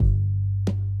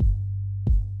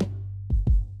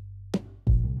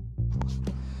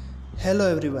Hello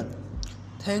everyone.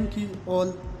 Thank you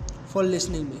all for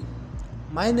listening me.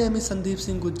 My name is Sandeep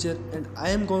Singh Gujjar and I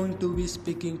am going to be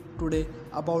speaking today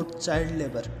about child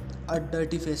labor, a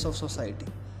dirty face of society.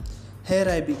 Here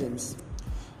I begins.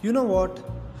 You know what?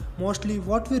 Mostly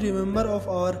what we remember of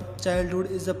our childhood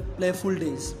is the playful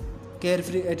days,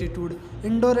 carefree attitude,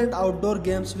 indoor and outdoor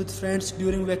games with friends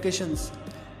during vacations,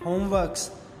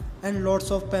 homeworks, and lots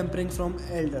of pampering from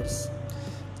elders.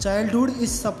 Childhood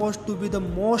is supposed to be the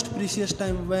most precious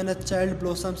time when a child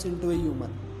blossoms into a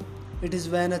human. It is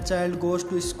when a child goes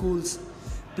to schools,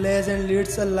 plays and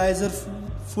leads a leisure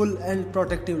full and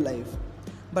protective life.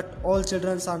 But all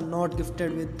children are not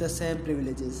gifted with the same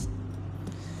privileges.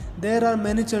 There are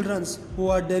many children who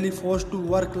are daily forced to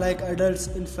work like adults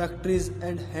in factories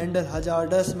and handle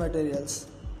hazardous materials.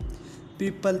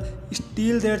 People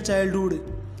steal their childhood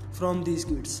from these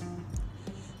kids.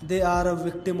 They are a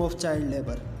victim of child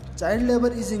labor. Child labor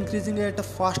is increasing at a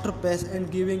faster pace and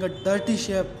giving a dirty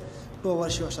shape to our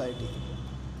society.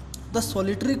 The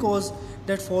solitary cause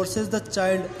that forces the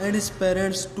child and his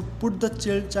parents to put the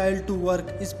child to work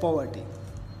is poverty.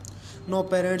 No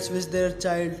parents wish their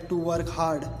child to work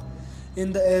hard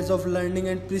in the age of learning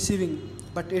and perceiving,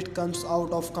 but it comes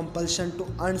out of compulsion to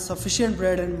earn sufficient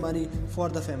bread and money for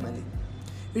the family.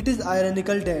 It is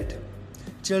ironical that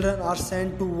children are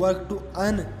sent to work to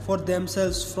earn for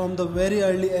themselves from the very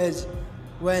early age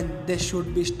when they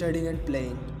should be studying and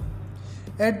playing.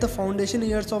 At the foundation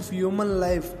years of human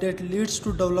life that leads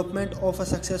to development of a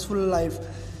successful life,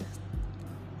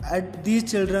 at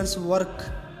these children's work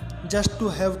just to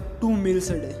have 2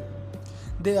 meals a day.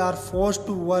 They are forced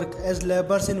to work as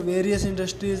laborers in various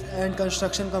industries and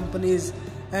construction companies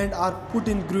and are put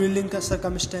in grueling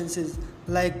circumstances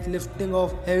like lifting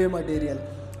of heavy material,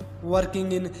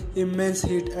 working in immense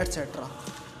heat, etc.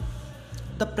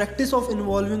 The practice of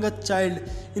involving a child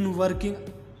in working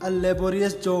a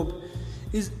laborious job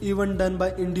is even done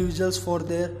by individuals for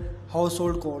their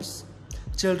household chores.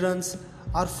 Children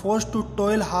are forced to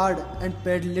toil hard and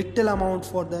paid little amount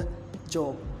for the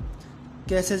job.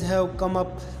 Cases have come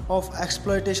up of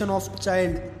exploitation of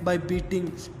child by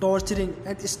beating, torturing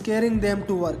and scaring them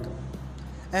to work,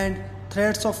 and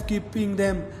threats of keeping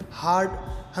them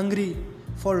hungry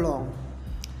for long.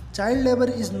 Child labor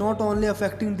is not only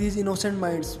affecting these innocent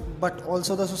minds but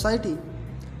also the society.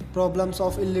 Problems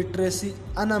of illiteracy,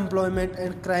 unemployment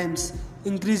and crimes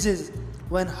increases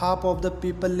when half of the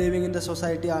people living in the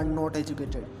society are not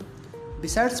educated.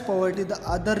 Besides poverty, the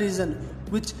other reason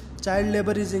which child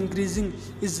labor is increasing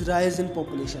is rise in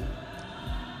population.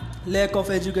 Lack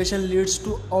of education leads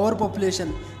to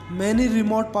overpopulation. Many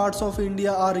remote parts of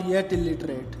India are yet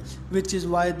illiterate, which is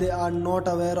why they are not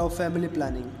aware of family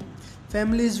planning.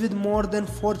 Families with more than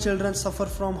 4 children suffer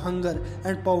from hunger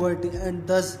and poverty, and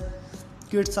thus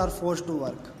kids are forced to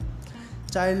work.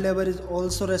 Child labor is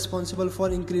also responsible for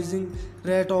increasing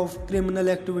rate of criminal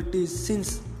activities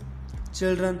since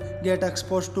children get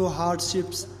exposed to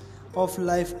hardships of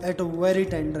life at a very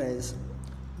tender age.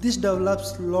 This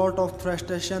develops lot of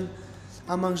frustration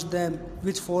amongst them,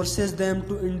 which forces them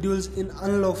to indulge in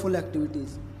unlawful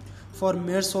activities. For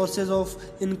mere sources of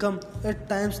income, at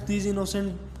times these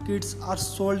innocent kids are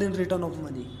sold in return of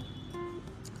money.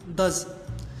 Thus,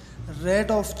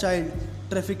 rate of child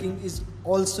trafficking is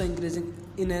also increasing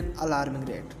in an alarming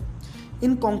rate.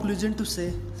 In conclusion to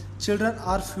say, children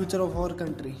are future of our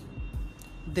country.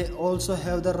 They also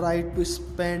have the right to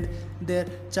spend their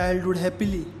childhood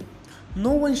happily.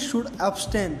 No one should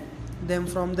abstain them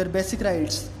from their basic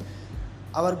rights.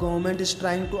 Our government is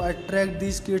trying to attract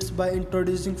these kids by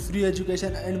introducing free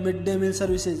education and midday meal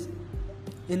services.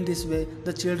 In this way,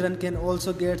 the children can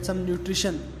also get some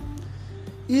nutrition.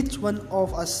 Each one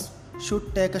of us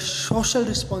should take a social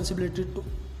responsibility to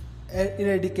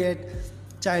eradicate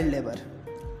child labor.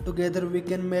 Together we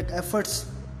can make efforts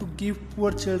to give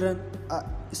poor children a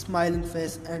smiling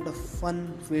face and a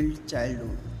fun-filled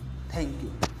childhood. Thank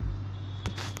you.